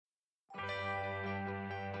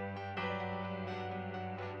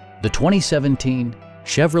The 2017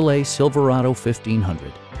 Chevrolet Silverado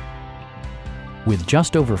 1500. With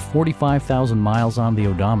just over 45,000 miles on the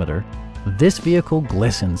odometer, this vehicle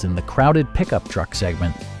glistens in the crowded pickup truck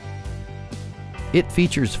segment. It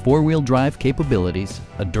features four-wheel drive capabilities,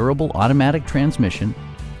 a durable automatic transmission,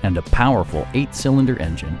 and a powerful 8-cylinder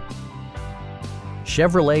engine.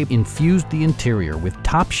 Chevrolet infused the interior with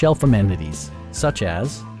top-shelf amenities such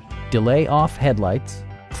as delay-off headlights,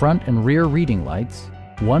 front and rear reading lights,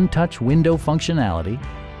 one-touch window functionality,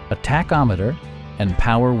 a tachometer, and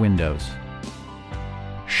power windows.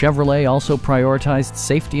 Chevrolet also prioritized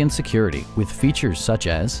safety and security with features such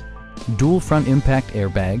as dual front impact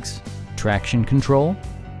airbags, traction control,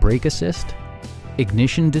 brake assist,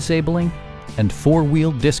 ignition disabling, and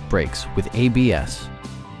four-wheel disc brakes with ABS.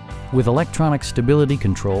 With electronic stability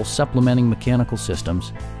control supplementing mechanical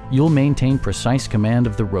systems, you'll maintain precise command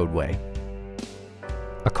of the roadway.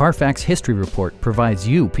 A Carfax history report provides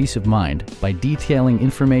you peace of mind by detailing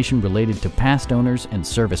information related to past owners and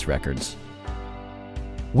service records.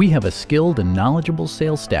 We have a skilled and knowledgeable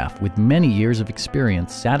sales staff with many years of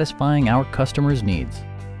experience satisfying our customers' needs.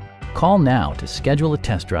 Call now to schedule a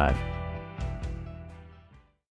test drive.